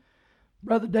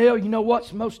 Brother Dale, you know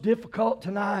what's most difficult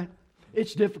tonight?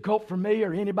 It's difficult for me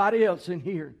or anybody else in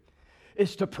here.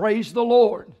 It's to praise the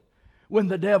Lord when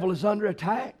the devil is under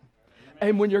attack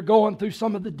and when you're going through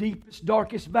some of the deepest,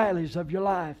 darkest valleys of your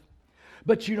life.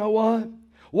 But you know what?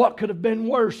 What could have been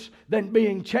worse than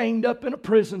being chained up in a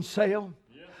prison cell,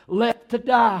 left to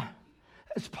die?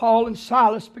 As Paul and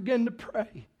Silas began to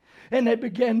pray, and they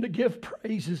began to give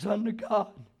praises unto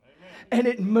God. And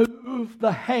it moved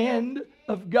the hand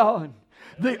of God.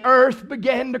 The earth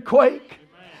began to quake.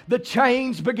 The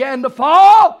chains began to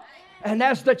fall. And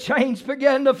as the chains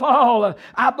began to fall,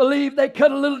 I believe they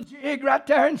cut a little jig right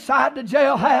there inside the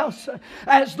jailhouse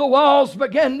as the walls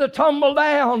began to tumble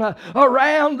down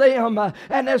around them.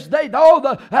 And as they,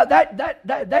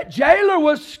 that jailer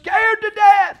was scared to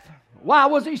death. Why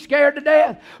was he scared to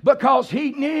death? Because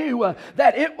he knew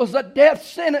that it was a death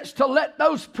sentence to let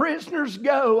those prisoners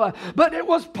go. But it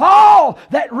was Paul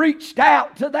that reached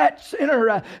out to that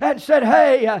sinner and said,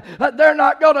 hey, they're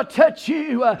not going to touch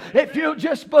you. If you'll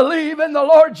just believe in the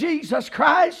Lord Jesus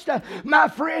Christ, my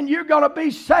friend, you're going to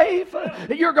be safe.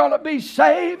 You're going to be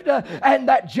saved. And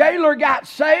that jailer got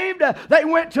saved. They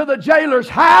went to the jailer's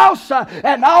house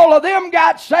and all of them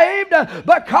got saved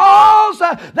because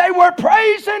they were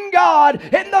praising God.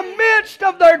 In the midst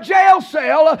of their jail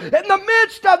cell, in the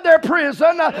midst of their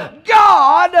prison,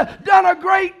 God done a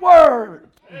great work.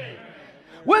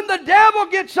 When the devil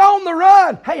gets on the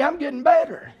run, hey, I'm getting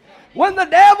better. When the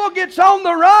devil gets on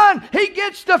the run, he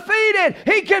gets defeated.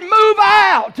 He can move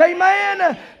out.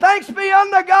 Amen. Thanks be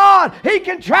unto God. He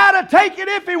can try to take it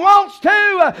if he wants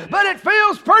to, but it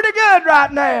feels pretty good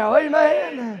right now.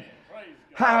 Amen.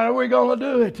 How are we going to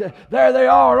do it? There they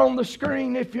are on the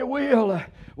screen, if you will.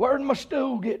 Where'd my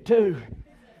stool get to?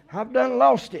 I've done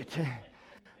lost it.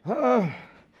 The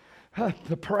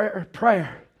prayer,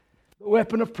 the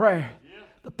weapon of prayer,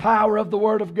 the power of the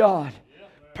Word of God,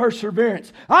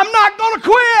 perseverance. I'm not going to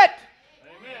quit.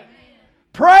 Amen.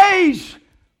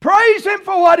 Praise Him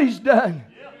for what He's done.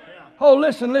 Oh,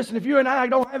 listen, if you and I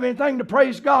don't have anything to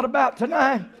praise God about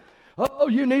tonight,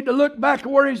 you need to look back at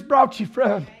where He's brought you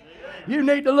from. You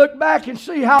need to look back and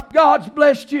see how God's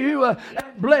blessed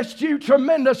you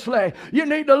tremendously. You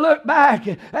need to look back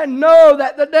and know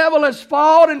that the devil has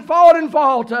fought,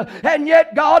 and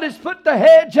yet God has put the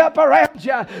hedge up around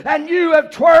you, and you have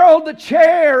twirled the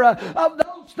chair of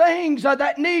those things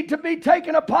that need to be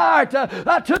taken apart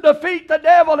to defeat the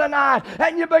devil tonight.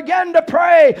 And you begin to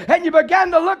pray, and you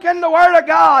begin to look in the Word of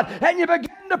God, and you begin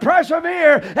to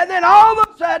persevere, and then all of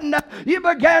a sudden you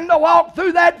begin to walk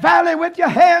through that valley with your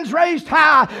hands raised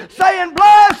high, saying,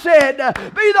 blessed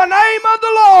be the name of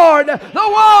the Lord, the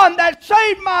one that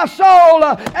saved my soul,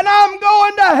 and I'm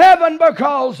going to heaven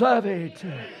because of it.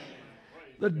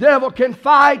 The devil can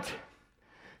fight,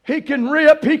 he can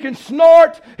rip, he can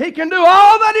snort, he can do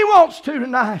all that he wants to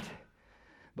tonight,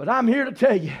 but I'm here to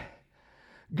tell you,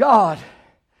 God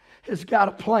has got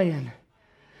a plan.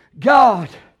 God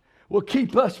will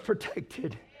keep us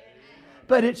protected.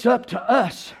 But it's up to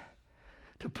us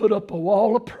to put up a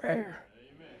wall of prayer.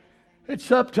 It's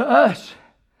up to us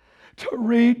to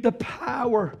read the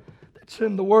power that's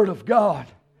in the Word of God.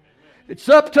 It's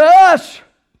up to us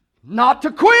not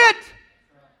to quit,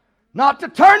 not to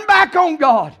turn back on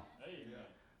God.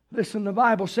 Listen, the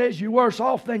Bible says you're worse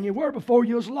off than you were before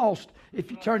you was lost if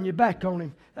you turn your back on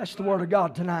Him. That's the Word of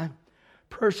God tonight.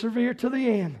 Persevere to the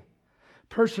end.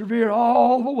 Persevere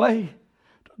all the way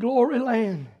to glory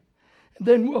land. And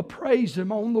then we'll praise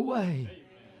Him on the way.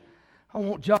 I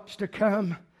want Josh to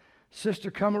come. Sister,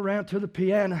 come around to the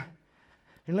piano.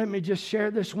 And let me just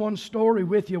share this one story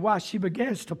with you while she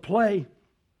begins to play.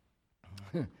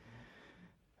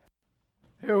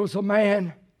 There was a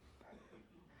man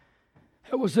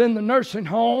that was in the nursing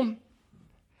home.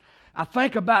 I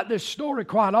think about this story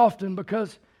quite often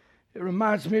because it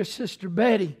reminds me of Sister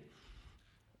Betty.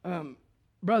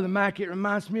 Brother Mackey, it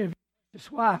reminds me of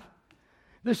his wife.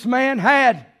 This man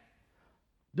had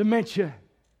dementia.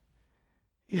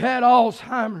 He had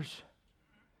Alzheimer's.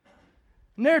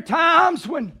 And there are times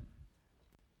when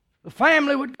the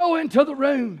family would go into the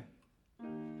room.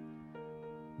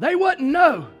 They wouldn't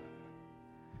know.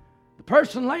 The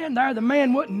person laying there, the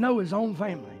man wouldn't know his own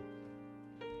family.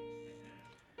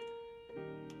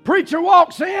 Preacher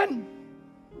walks in.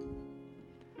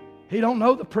 He don't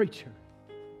know the preacher.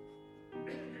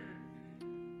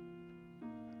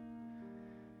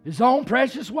 His own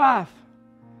precious wife,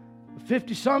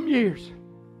 50-some years,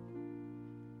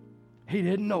 he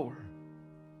didn't know her.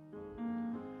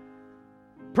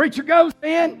 Preacher goes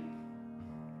in,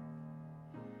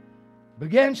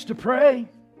 begins to pray.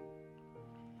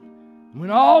 When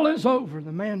all is over,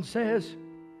 the man says,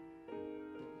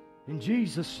 in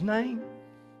Jesus' name,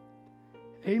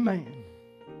 amen.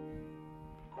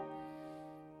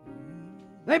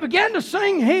 They began to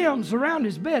sing hymns around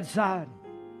his bedside.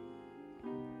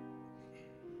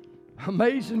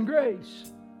 Amazing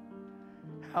grace,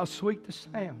 how sweet the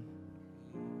sound.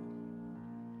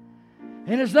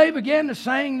 And as they began to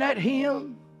sing that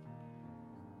hymn,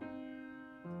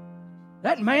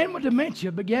 that man with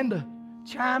dementia began to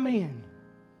chime in,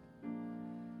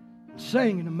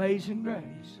 singing Amazing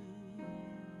Grace.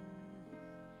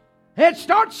 They'd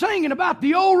start singing about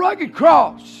the old rugged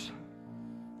cross.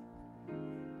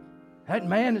 That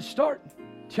man would start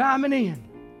chiming in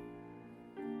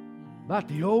about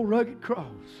the old rugged cross,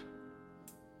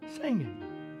 singing.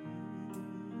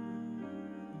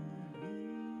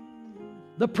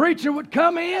 The preacher would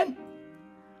come in,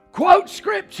 quote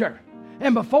scripture,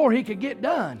 and before he could get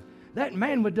done, that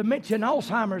man with dementia and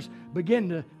Alzheimer's began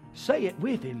to say it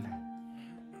with him.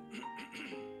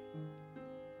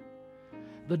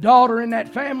 The daughter in that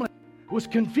family was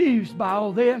confused by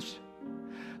all this.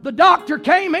 The doctor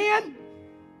came in,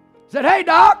 said, "Hey,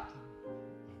 Doc,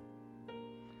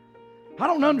 I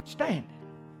don't understand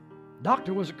it."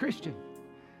 Doctor was a Christian.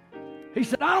 He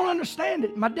said, "I don't understand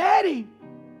it. My daddy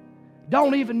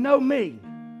don't even know me,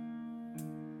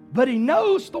 but he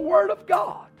knows the Word of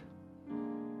God.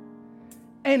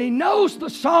 And he knows the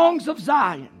songs of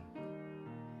Zion.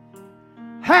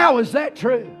 How is that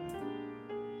true?"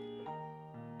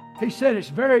 He said, "It's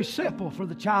very simple for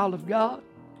the child of God.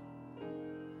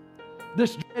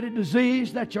 This dreaded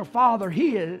disease that your father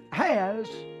has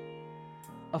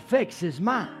affects his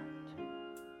mind.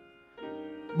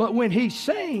 But when he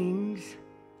sings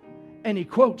and he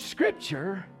quotes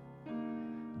scripture,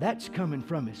 that's coming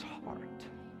from his heart."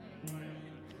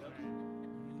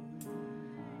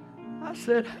 I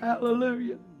said,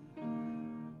 hallelujah.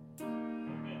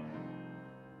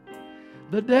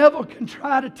 The devil can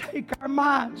try to take our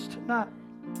minds tonight,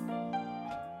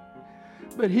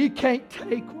 but he can't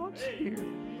take what's here.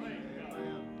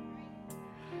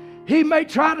 He may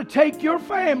try to take your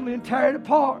family and tear it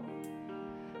apart,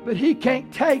 but he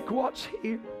can't take what's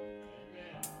here.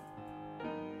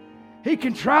 He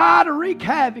can try to wreak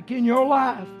havoc in your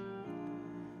life,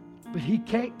 but he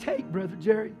can't take, Brother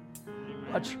Jerry,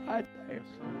 what's right there.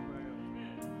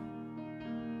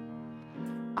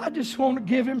 I just want to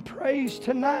give him praise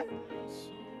tonight.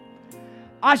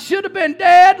 I should have been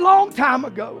dead a long time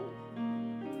ago,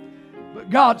 but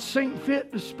God seen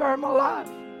fit to spare my life,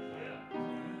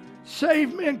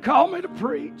 save me and call me to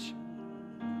preach.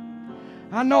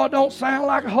 I know it don't sound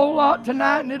like a whole lot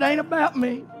tonight, and it ain't about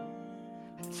me.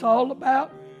 It's all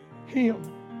about him.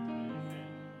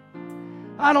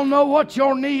 I don't know what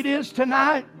your need is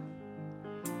tonight.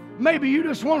 Maybe you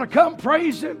just want to come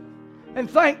praise him and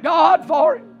thank God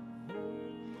for it.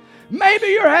 Maybe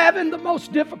you're having the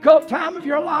most difficult time of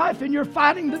your life and you're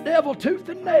fighting the devil tooth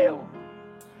and nail.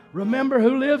 Remember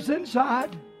who lives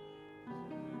inside.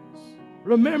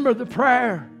 Remember the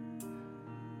prayer,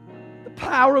 the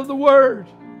power of the word,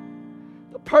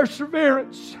 the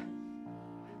perseverance,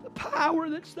 the power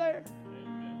that's there.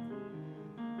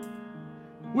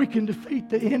 We can defeat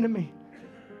the enemy.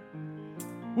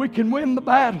 We can win the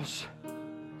battles.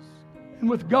 And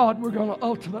with God, we're going to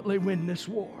ultimately win this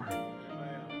war.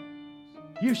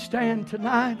 You stand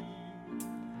tonight.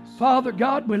 Father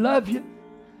God, we love you.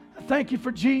 I thank you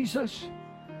for Jesus.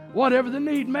 whatever the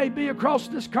need may be across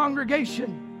this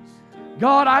congregation.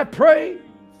 God, I pray,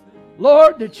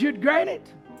 Lord, that you'd grant it.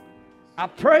 I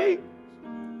pray,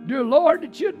 dear Lord,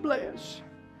 that you'd bless.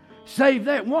 Save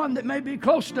that one that may be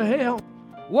close to hell,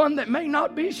 one that may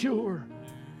not be sure.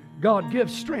 God, give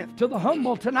strength to the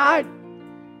humble tonight.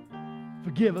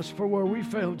 Forgive us for where we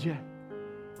failed you.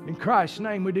 In Christ's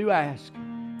name we do ask.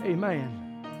 Amen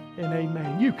and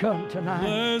amen. You come tonight.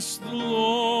 Bless the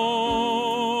Lord,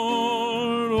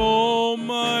 oh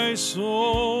my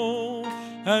soul,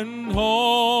 and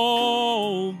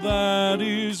all that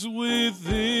is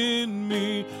within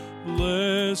me.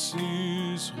 Bless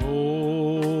His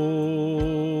holy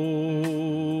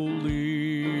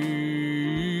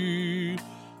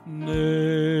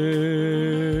name.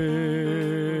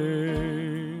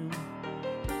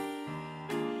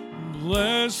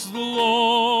 Bless the Lord,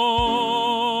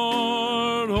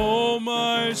 oh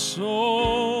my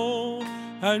soul,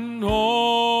 and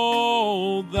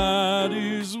all that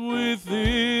is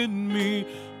within me.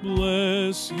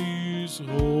 Bless His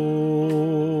holy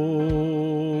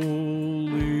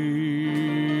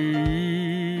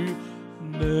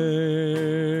name.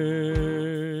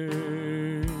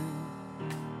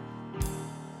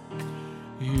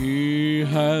 He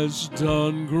has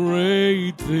done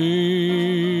great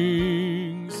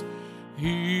things.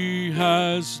 He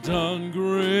has done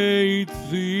great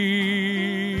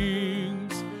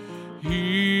things.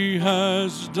 He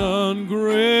has done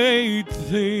great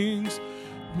things.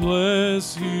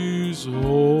 Bless His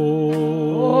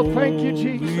holy thank you,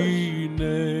 Jesus.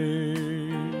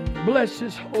 name. Bless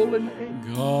His holy name.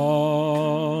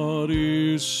 God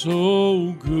is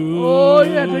so good. Oh,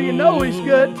 yeah. Do you know He's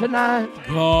good tonight?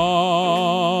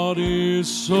 God is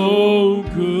so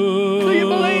good. Do you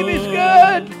believe He's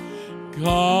good?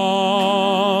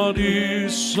 God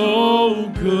is so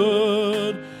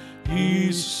good.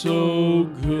 He's so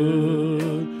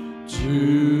good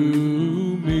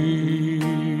to me.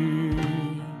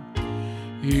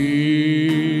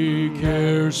 He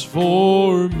cares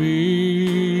for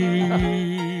me.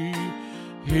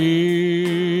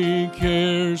 He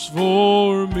cares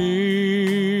for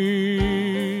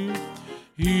me.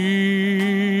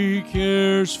 He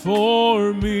cares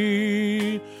for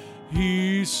me.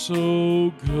 He's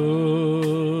so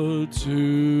good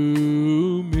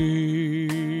to me.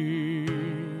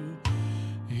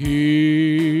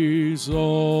 He's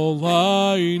all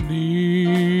I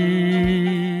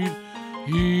need.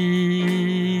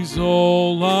 He's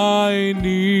all I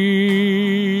need.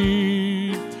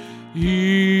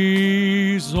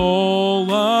 He's all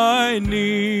I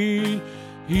need.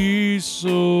 He's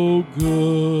so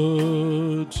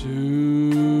good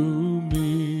to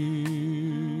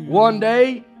me. One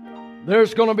day,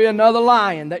 there's going to be another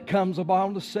lion that comes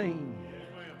upon the scene.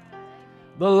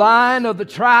 The Lion of the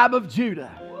tribe of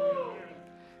Judah.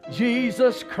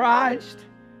 Jesus Christ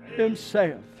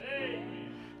Himself.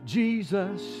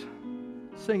 Jesus.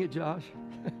 Sing it, Josh.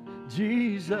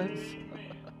 Jesus.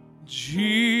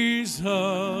 Jesus,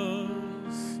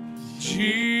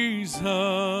 Jesus,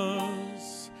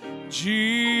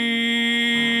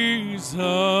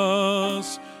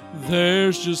 Jesus.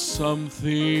 There's just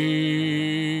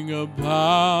something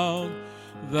about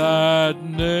that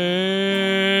name.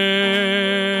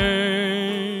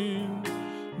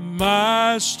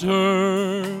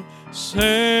 Master,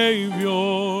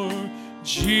 Savior,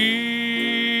 Jesus,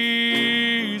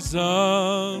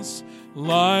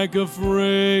 like a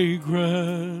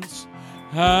fragrance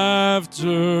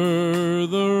after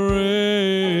the rain.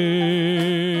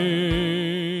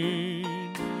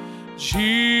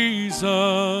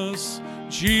 Jesus,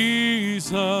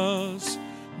 Jesus,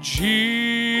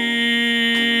 Jesus,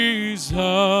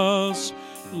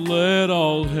 let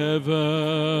all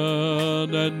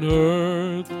heaven and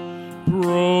earth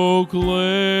proclaim.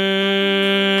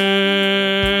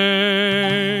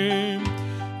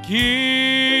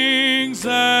 Kings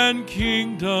and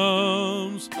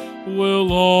kingdoms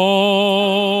will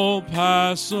all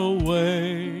pass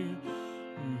away,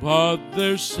 but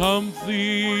there's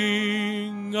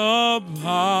something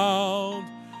about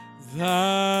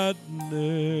that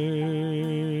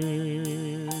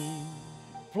name.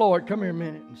 Floyd, come here a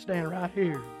minute and stand right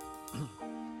here.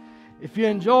 If you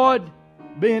enjoyed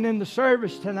being in the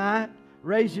service tonight,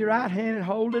 raise your right hand and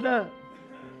hold it up.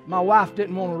 My wife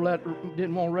didn't want to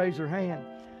raise her hand.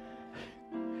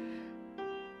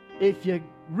 If you're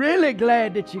really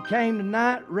glad that you came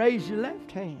tonight, raise your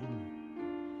left hand.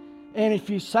 And if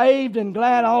you're saved and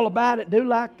glad all about it, do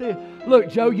like this. Look,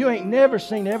 Joe, you ain't never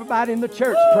seen everybody in the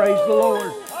church praise the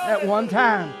Lord at one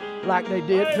time like they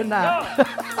did tonight.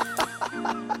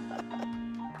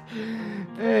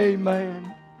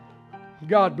 Amen.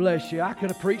 God bless you. I could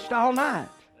have preached all night.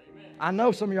 I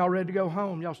know some of y'all ready to go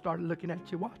home. Y'all started looking at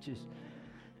your watches.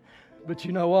 But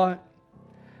you know what?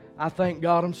 I thank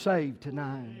God I'm saved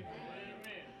tonight.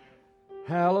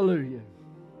 Hallelujah.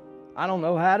 I don't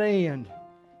know how to end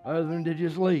other than to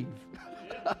just leave.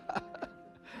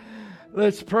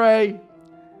 Let's pray.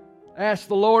 Ask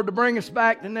the Lord to bring us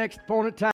back the next point of time.